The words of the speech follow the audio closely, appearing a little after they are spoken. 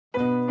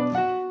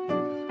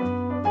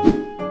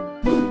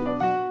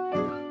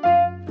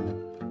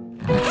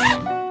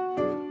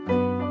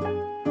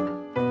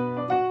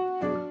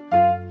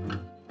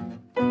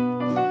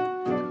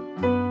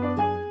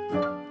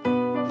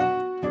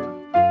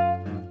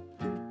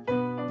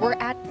We're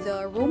at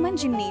the Roman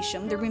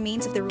Gymnasium, the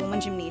remains of the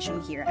Roman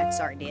Gymnasium here at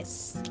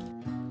Sardis.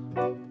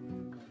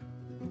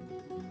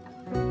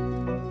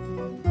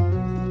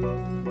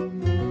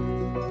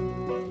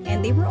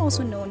 And they were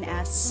also known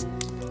as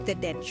the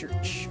Dead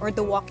Church or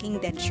the Walking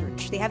Dead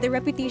Church. They have the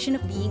reputation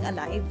of being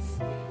alive,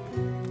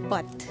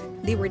 but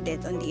they were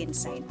dead on the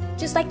inside.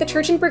 Just like the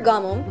church in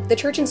Pergamum, the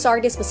church in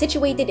Sardis was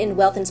situated in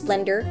wealth and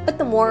splendor, but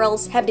the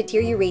morals have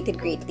deteriorated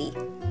greatly.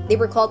 They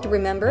were called to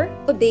remember,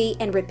 obey,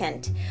 and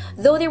repent.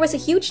 Though there was a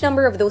huge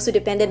number of those who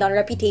depended on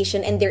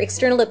reputation and their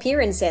external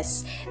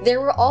appearances,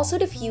 there were also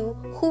the few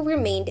who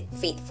remained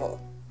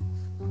faithful.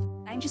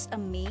 I'm just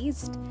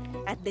amazed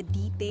at the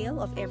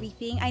detail of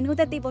everything. I know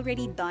that they've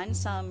already done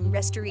some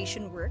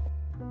restoration work.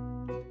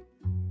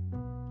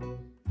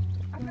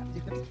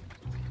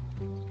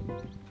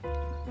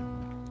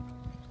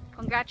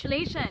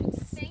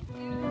 Congratulations! Thank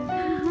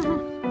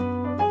you!